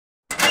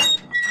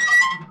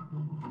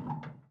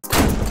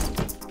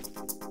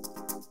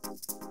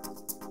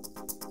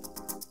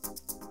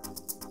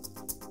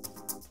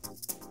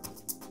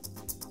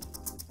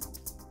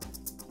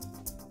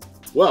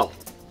Well,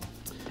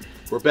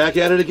 we're back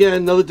at it again.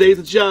 Another day at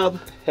the job.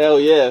 Hell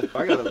yeah.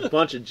 I got a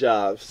bunch of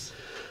jobs.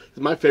 It's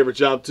my favorite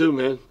job too,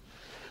 man.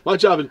 My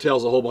job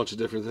entails a whole bunch of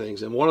different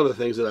things, and one of the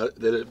things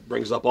that it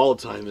brings up all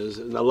the time is,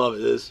 and I love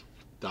it, is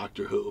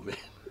Doctor Who, man.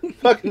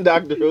 Fucking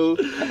Doctor Who.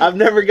 I've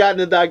never gotten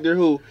to Doctor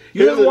Who.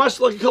 You haven't watched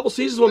like a couple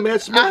seasons when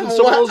Matt Smith and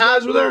some of those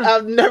guys were there?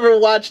 I've never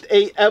watched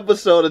an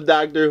episode of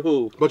Doctor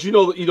Who. But you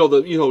know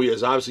who he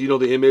is. Obviously, you know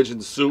the image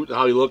and the suit and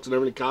how he looks and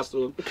everything,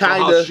 costume,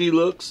 Kinda. how she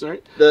looks,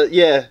 right?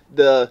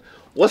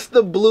 What's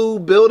the blue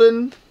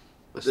building?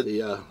 That's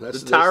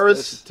the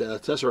Tyrus?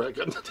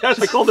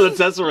 Tesseract. I called it a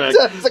Tesseract.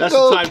 That's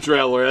the time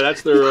traveler.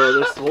 That's their.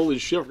 That's holy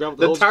shit. I forgot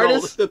what the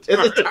TARDIS? The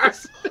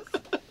TARDIS.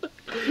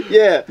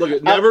 Yeah.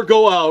 Look, never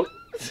go out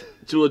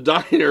to a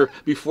diner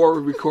before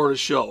we record a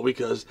show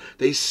because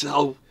they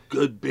sell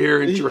good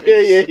beer and drinks.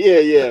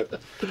 Yeah.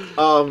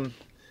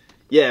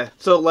 Yeah.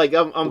 So like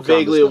I'm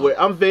vaguely aware.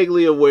 I'm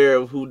vaguely aware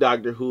of who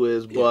Doctor Who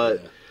is,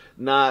 but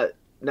not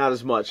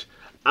as much.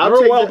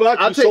 Remember a while back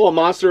you saw a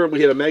monster and we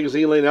had a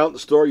magazine laying out in the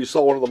store. You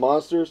saw one of the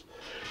monsters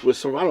with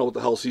some, I don't know what the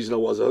hell season it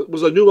was. It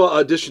was a new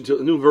addition to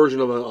a new version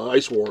of an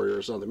Ice Warrior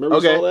or something. Remember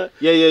you saw that?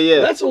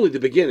 Yeah. That's only the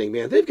beginning,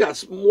 man. They've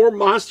got more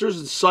monsters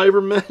and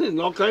Cybermen and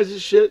all kinds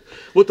of shit.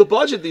 With the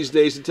budget these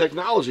days and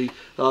technology,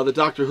 the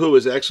Doctor Who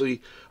is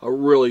actually a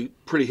really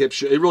pretty hip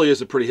show. It really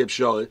is a pretty hip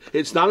show.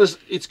 It's not as,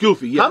 it's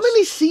goofy, yes. How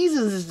many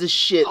seasons is this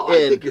shit in?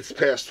 I think it's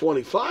past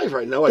 25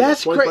 right now.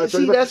 That's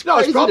crazy. That's no,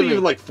 crazy. It's probably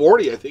even like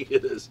 40, I think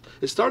it is.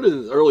 It started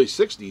in the early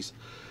 60s.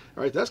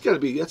 All right, that's got to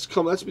be,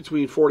 that's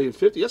between 40 and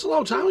 50. That's a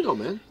long time ago,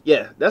 man.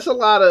 Yeah, that's a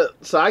lot of,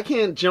 so I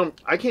can't jump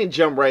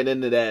right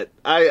into that.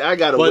 I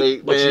got to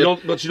wait, man. You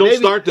don't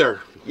start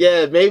there.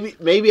 Yeah,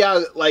 maybe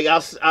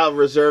I'll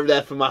reserve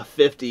that for my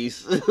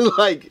 50s.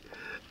 Like,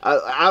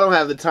 I don't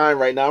have the time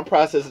right now. I'm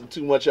processing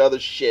too much other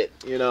shit,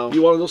 you know.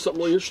 You want to know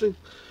something really interesting?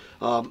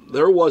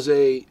 There was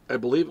I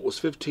believe it was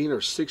 15 or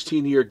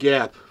 16 year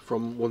gap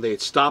from when they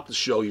had stopped the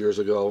show years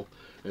ago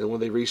and when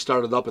they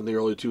restarted up in the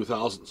early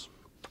 2000s.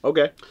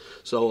 Okay.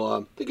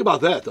 So think about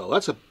that, though.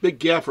 That's a big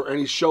gap for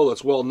any show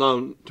that's well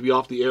known to be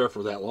off the air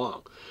for that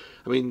long.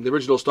 I mean, the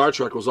original Star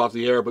Trek was off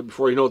the air, but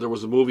before you know it, there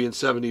was a movie in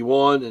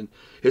 71, and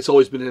it's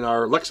always been in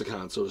our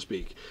lexicon, so to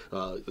speak.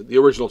 The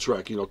original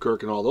Trek, you know,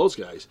 Kirk and all those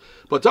guys.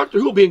 But Doctor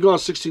Who being gone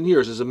 16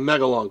 years is a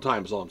mega long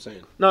time, is all I'm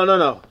saying.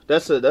 No.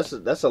 That's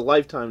a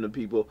lifetime to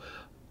people.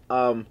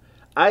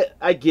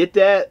 I get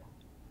that.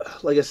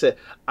 Like I said,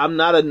 I'm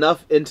not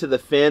enough into the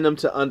fandom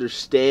to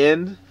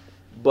understand,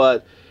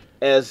 but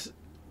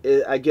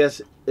I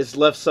guess it's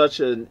left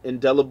such an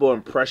indelible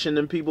impression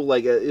in people.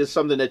 Like, it's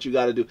something that you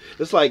got to do.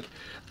 It's like,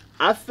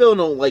 I feel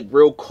no like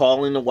real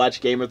calling to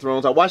watch Game of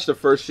Thrones. I watched the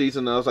first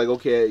season and I was like,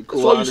 okay,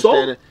 cool. That's all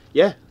you saw? It.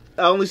 Yeah,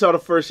 I only saw the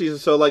first season,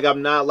 so like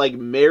I'm not like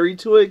married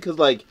to it because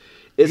like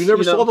it's, you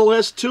never saw the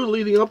last two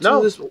leading up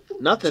to this.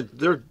 Nothing.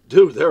 They're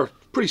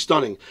pretty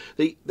stunning.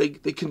 They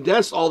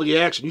condensed all the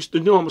action. You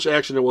know how much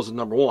action there was in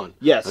number one.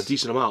 Yes, a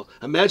decent amount.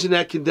 Imagine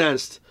that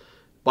condensed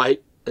by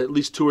at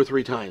least 2 or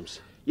 3 times.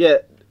 Yeah.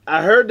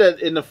 I heard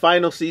that in the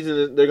final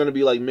season they're going to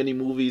be like mini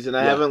movies, and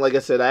I haven't, like I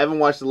said, I haven't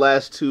watched the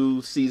last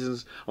 2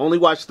 seasons. I only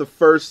watched the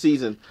first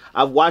season.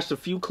 I've watched a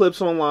few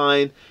clips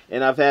online,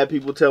 and I've had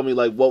people tell me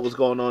like what was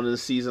going on in the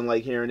season,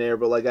 like here and there,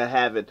 but like I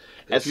haven't.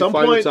 At some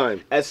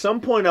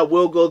point, I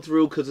will go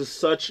through because it's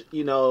such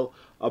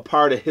a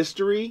part of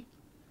history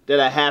that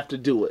I have to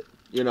do it.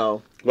 You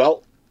know.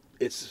 Well,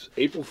 it's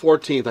April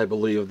 14th, I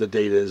believe. The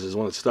date is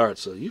when it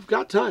starts, so you've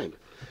got time.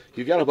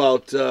 You've got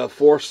about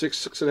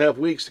 6 and a half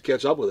weeks to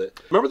catch up with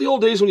it. Remember the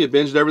old days when you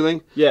binged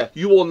everything? Yeah.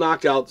 You will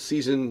knock out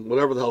season,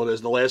 whatever the hell it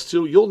is, the last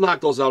 2. You'll knock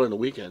those out in a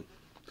weekend.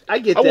 I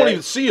get that. I won't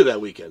even see you that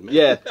weekend, man.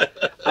 Yeah.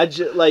 I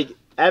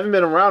haven't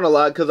been around a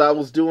lot because I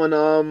was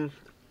doing,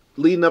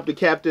 leading up to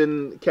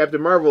Captain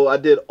Marvel, I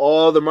did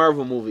all the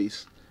Marvel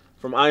movies.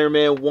 From Iron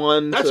Man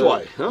 1 That's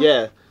why, huh?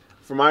 Yeah.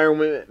 From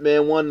Iron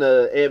Man 1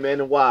 to Ant-Man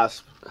and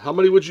Wasp. How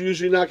many would you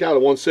usually knock out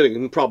in one sitting?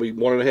 And probably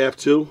 1.5,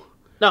 2?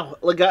 No,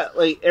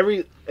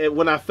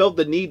 when I felt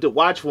the need to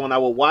watch one, I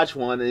would watch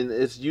one, and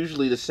it's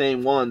usually the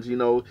same ones. You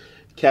know,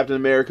 Captain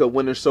America,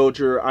 Winter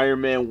Soldier,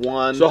 Iron Man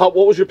 1. So,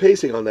 what was your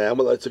pacing on that?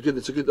 It's a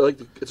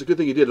good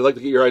thing you did. I'd like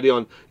to get your idea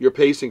on your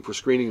pacing for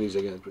screening these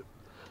again.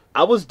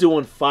 I was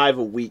doing 5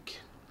 a week.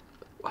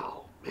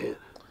 Wow, man,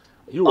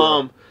 you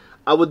were.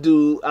 I would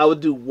do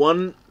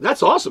one.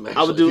 That's awesome.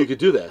 Actually, if you could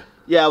do that.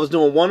 Yeah, I was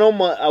doing one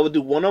on. I would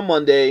do one on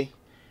Monday.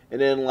 And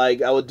then,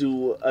 I would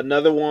do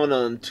another one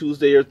on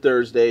Tuesday or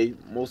Thursday.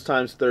 Most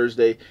times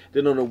Thursday.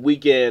 Then on the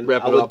weekend,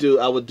 I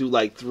would do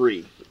like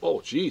 3. Oh,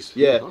 jeez.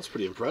 Yeah, that's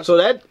pretty impressive.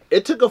 So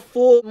it took a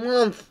full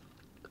month.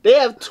 They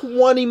have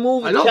 20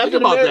 movies. I don't think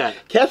about that.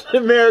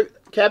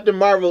 Captain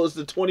Marvel is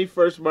the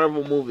 21st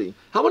Marvel movie.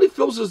 How many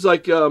films does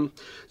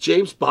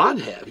James Bond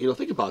have?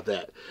 Think about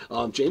that.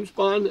 James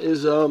Bond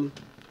is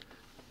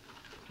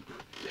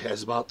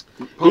has about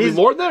probably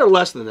more than that or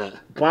less than that.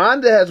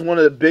 Bond has one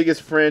of the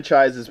biggest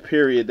franchises,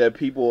 period, that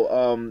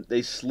people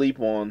they sleep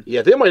on.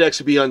 Yeah, they might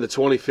actually be on the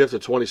 25th or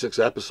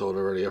 26th episode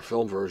already, a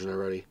film version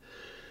already.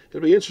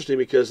 It'll be interesting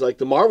because like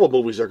the Marvel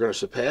movies are going to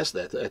surpass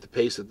that at the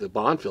pace that the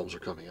Bond films are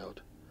coming out.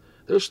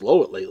 They're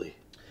slow it lately.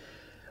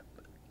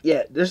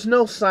 Yeah, there's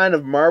no sign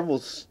of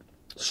Marvel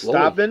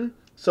stopping.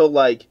 So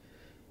like,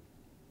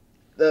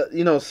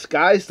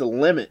 sky's the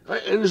limit.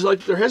 Right? And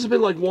there hasn't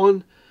been like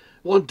one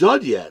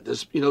dud yet.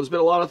 There's been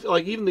a lot of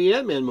like even the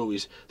Ant-Man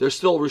movies. They're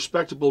still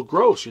respectable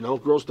gross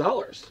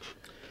dollars.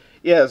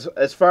 Yeah,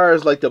 as far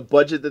as like the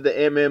budget that the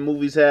Ant-Man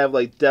movies have,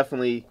 like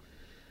definitely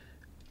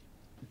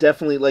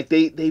like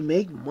they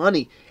make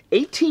money.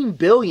 18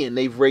 billion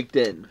they've raked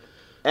in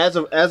as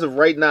of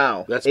right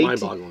now. That's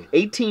mind-boggling.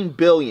 18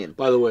 billion.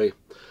 By the way,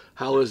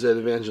 how is that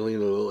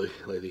Evangelina Lilly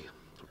lady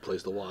who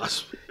plays the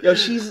Wasp? Yo,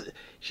 she's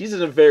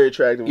a very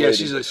attractive lady. Yeah,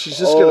 she's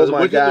just got a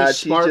wickedly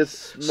smart she's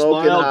just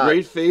smoking smile, hot.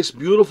 great face,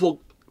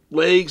 beautiful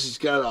legs. She's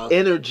got a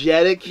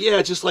energetic.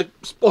 Yeah, just like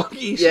Sparky.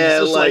 She's Yeah,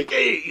 just like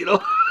hey,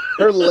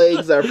 Her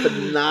legs are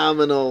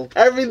phenomenal.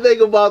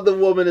 Everything about the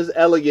woman is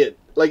elegant.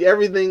 Like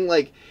everything,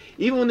 like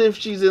even if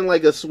she's in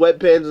like a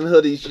sweatpants and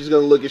hoodie, she's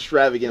gonna look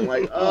extravagant.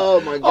 Like,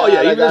 oh my god! Oh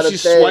yeah, even if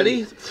she's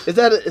sweaty, is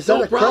that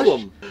no a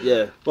problem? Crush?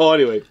 Yeah. Well,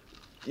 anyway,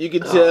 you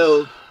can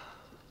tell.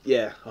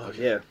 Yeah. Oh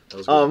yeah.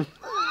 That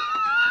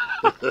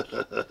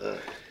was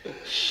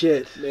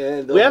Shit,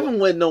 man. We haven't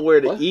went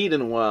nowhere to eat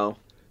in a while.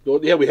 Well,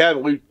 yeah, we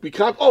haven't. We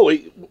can't. Oh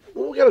wait,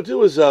 what we gotta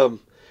do is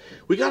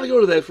we gotta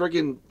go to that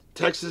freaking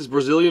Texas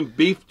Brazilian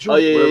beef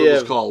joint, whatever it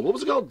was called. What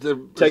was it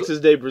called? Texas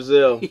Day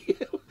Brazil.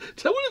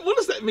 What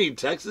does that mean?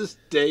 Texas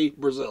Day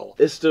Brazil.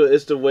 It's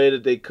the way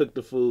that they cook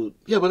the food.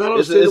 Yeah, but I don't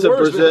understand the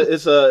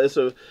words,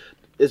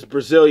 It's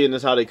Brazilian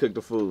is how they cook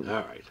the food. All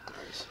right.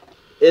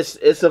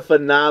 It's a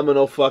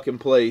phenomenal fucking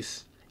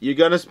place. You're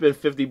gonna spend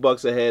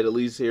 $50 a head, at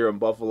least here in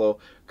Buffalo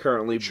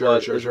currently. Sure.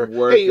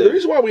 Worth Hey, it. the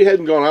reason why we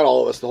hadn't gone out,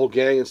 all of us, the whole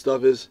gang and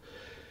stuff, is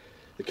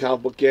the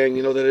comic book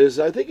gang. That is.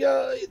 I think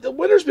the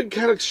winter's been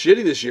kind of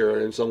shitty this year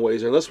in some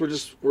ways, unless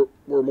we're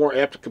more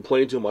apt to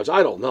complain too much.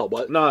 I don't know,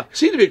 but nah, it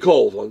seemed to be a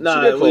cold one.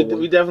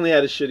 We definitely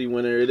had a shitty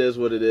winter. It is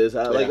what it is.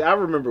 I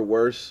remember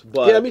worse,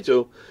 but yeah, me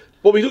too.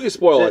 But we do get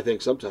spoiled, I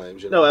think,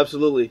 sometimes. No,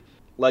 absolutely.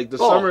 Like the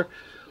summer,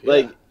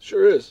 like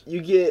sure is.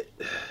 You get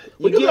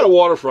a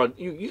waterfront.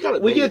 You got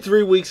it. We get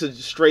 3 weeks of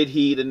straight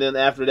heat, and then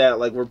after that,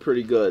 like we're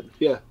pretty good.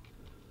 Yeah.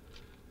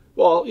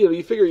 Well,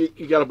 you figure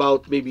you got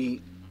about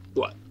maybe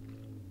what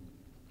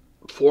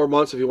 4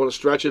 months if you want to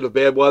stretch it of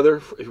bad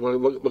weather. If you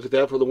want to look at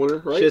that for the winter,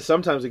 right? Shit,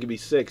 sometimes it could be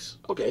 6.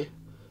 Okay.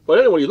 But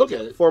anyway, when you look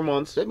at it, 4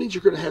 months. That means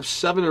you're going to have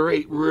 7 or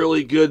 8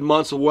 really good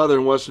months of weather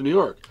in Western New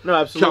York. No,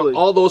 absolutely. Count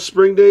all those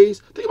spring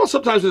days. Think about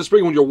sometimes in the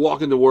spring when you're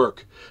walking to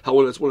work, how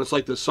when it's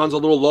like the sun's a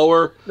little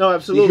lower. No,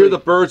 absolutely. You hear the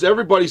birds.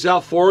 Everybody's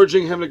out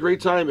foraging, having a great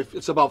time. If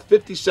it's about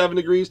 57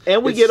 degrees,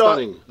 and we get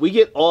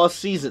all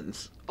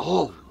seasons.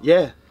 Oh,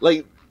 yeah.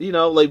 Like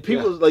like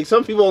people, like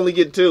some people only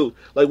get 2.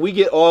 Like we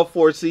get all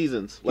 4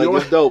 seasons. Like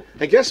it's dope.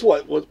 And guess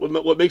what?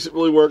 What makes it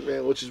really work,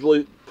 man? Which is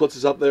really puts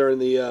us up there in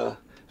the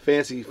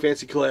fancy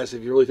class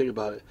if you really think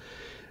about it.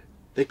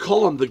 They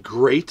call them the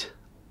Great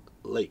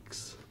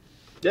Lakes.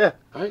 Yeah.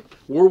 Right?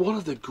 We're one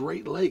of the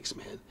Great Lakes,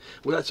 man.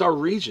 Well, that's our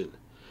region.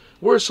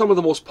 We're some of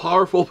the most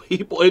powerful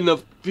people in the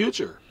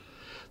future.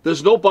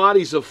 There's no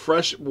bodies of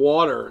fresh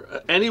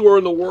water anywhere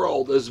in the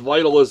world as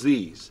vital as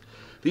these.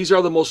 These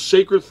are the most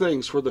sacred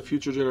things for the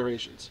future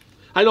generations.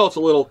 I know it's a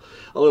little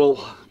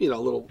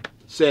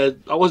sad.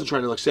 I wasn't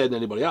trying to sadden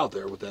anybody out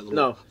there with that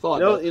little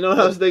thought. You know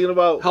how I was thinking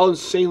about how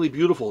insanely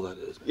beautiful that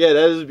is. Yeah,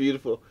 that is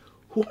beautiful.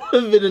 Who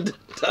invented the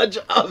Dutch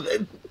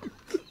oven?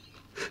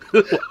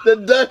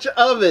 The Dutch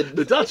oven.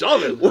 The Dutch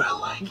oven.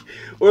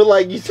 We're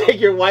like you take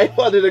your wife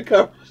under the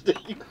covers, then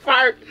you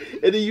fart,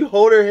 and then you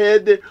hold her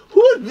head there.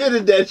 Who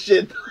invented that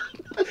shit?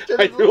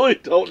 I really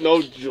don't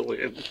know,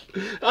 Julian.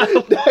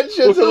 That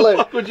shit's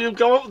hilarious. How would you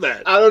come up with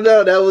that? I don't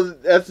know.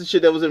 That's the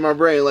shit that was in my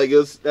brain. Like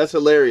that's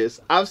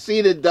hilarious. I've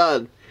seen it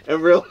done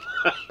in real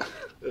life.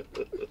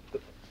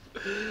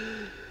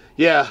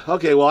 Yeah.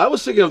 Okay. Well, I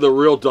was thinking of the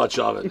real Dutch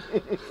oven.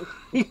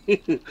 You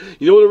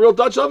know what a real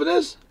Dutch oven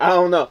is? I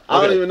don't know.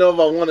 I don't even know if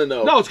I want to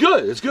know. No, it's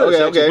good. It's good.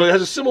 Okay. But it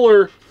has a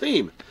similar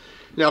theme.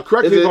 Now,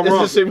 correct me if I'm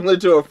wrong. Is it similar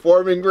to a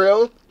Foreman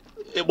grill?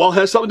 It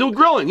has something to do with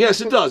grilling.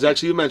 Yes, it does.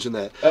 Actually, you mentioned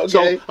that. Okay.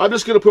 So I'm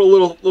just going to put a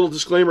little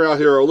disclaimer out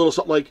here, or a little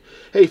something like,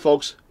 "Hey,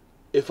 folks,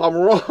 if I'm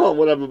wrong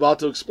what I'm about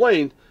to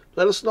explain,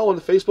 let us know on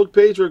the Facebook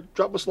page or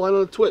drop us a line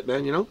on the twit,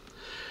 man.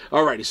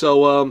 Alrighty.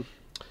 So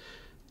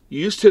you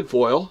use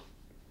tinfoil,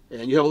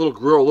 and you have a little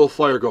grill, a little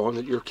fire going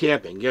that you're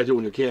camping. You got to do it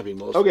when you're camping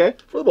most. Okay.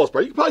 For the most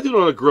part, you can probably do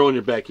it on a grill in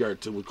your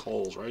backyard too with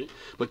coals, right?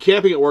 But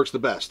camping, it works the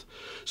best.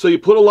 So you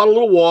put a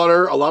little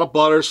water, a lot of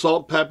butter,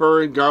 salt,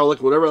 pepper, and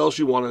garlic, whatever else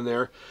you want in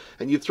there.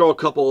 And you throw a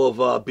couple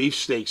of beef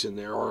steaks in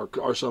there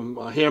or some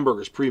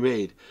hamburgers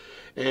pre-made.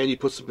 And you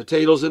put some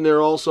potatoes in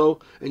there also.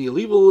 And you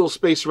leave a little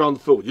space around the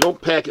food. You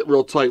don't pack it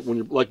real tight when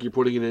you're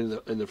putting it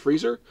in the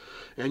freezer.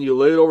 And you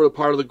lay it over the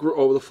part of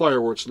over the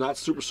fire where it's not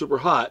super, super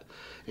hot.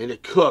 And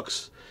it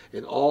cooks.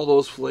 and all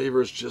those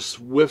flavors just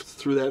whiffed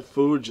through that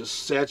food,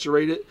 just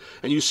saturate it,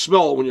 and you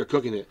smell it when you're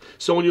cooking it.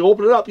 So when you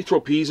open it up, you throw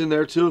peas in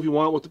there too if you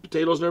want with the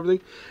potatoes and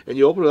everything, and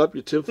you open it up,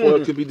 your tin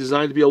foil could be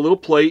designed to be a little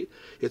plate.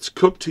 It's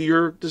cooked to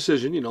your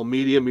decision,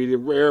 medium,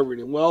 medium rare,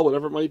 medium well,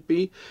 whatever it might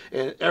be,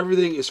 and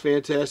everything is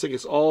fantastic.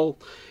 It's all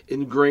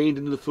ingrained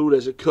into the food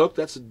as it cooked.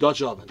 That's the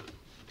Dutch oven.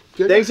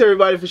 Good. Thanks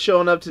everybody for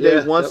showing up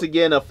today. Once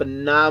again, a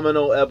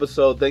phenomenal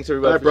episode. Thanks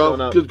everybody for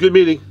showing up. Good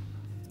meeting.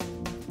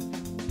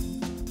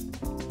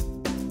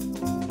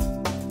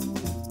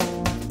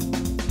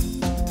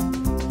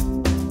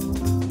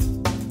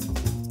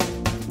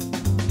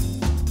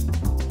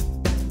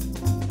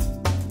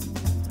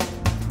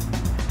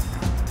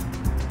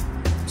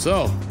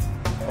 So,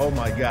 oh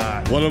my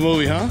God. What a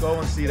movie, huh? Go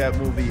and see that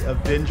movie,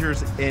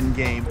 Avengers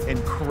Endgame.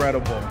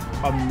 Incredible.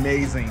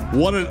 Amazing.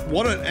 What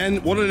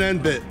an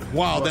end bit.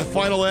 Wow, that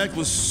final act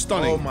was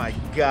stunning. Oh my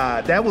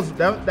God. That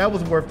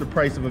was worth the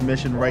price of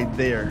admission right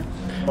there.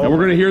 And we're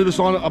gonna hear this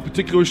on a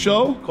particular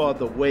show called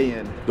The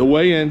Weigh-In. The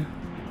Weigh-In.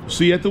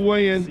 See you at the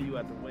Weigh-In. See you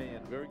at the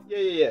Weigh-In.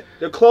 Yeah.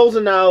 They're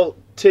closing out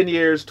 10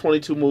 years,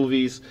 22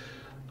 movies.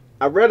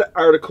 I read an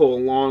article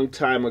a long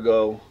time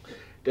ago.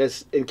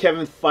 And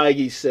Kevin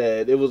Feige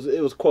said, it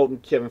was quoting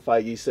Kevin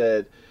Feige,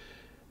 said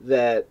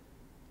that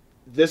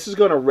this is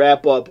going to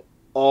wrap up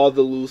all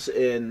the loose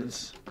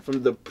ends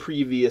from the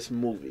previous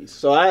movies.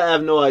 So I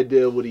have no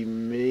idea what he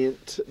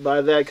meant by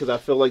that, because I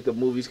feel like the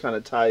movies kind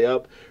of tie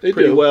up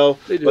pretty well.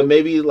 They do. But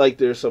maybe like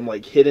there's some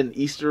like hidden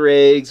Easter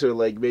eggs, or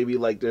like maybe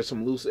like there's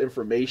some loose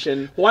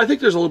information. Well, I think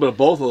there's a little bit of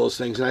both of those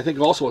things, and I think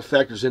also what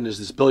factors in is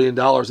this $1 billion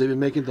they've been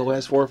making the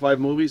last 4 or 5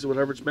 movies, or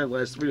whatever it's been, the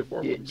last 3 to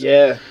 4 movies.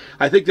 Yeah.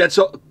 I think that's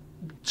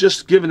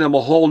just giving them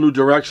a whole new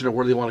direction of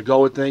where they want to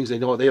go with things. They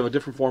know they have a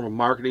different form of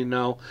marketing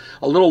now,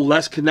 a little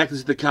less connected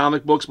to the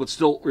comic books, but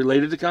still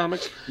related to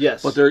comics.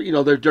 Yes. But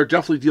they're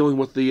definitely dealing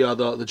with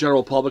the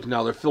general public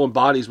now. They're filling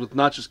bodies with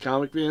not just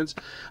comic fans.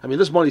 I mean,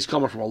 this money's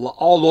coming from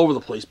all over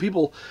the place.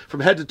 People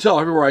from head to toe.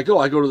 Everywhere I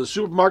go to the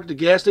supermarket, the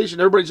gas station.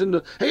 Everybody's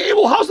into, hey,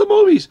 well, how's the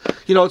movies?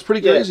 It's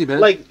pretty crazy, man.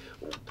 Like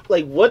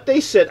what they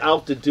set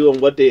out to do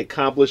and what they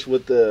accomplished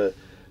with the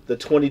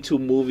 22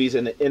 movies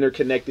and the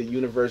interconnected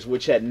universe,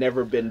 which had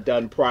never been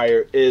done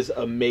prior, is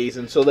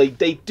amazing. So they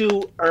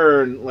do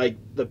earn like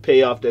the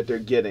payoff that they're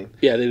getting.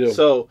 Yeah, they do.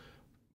 So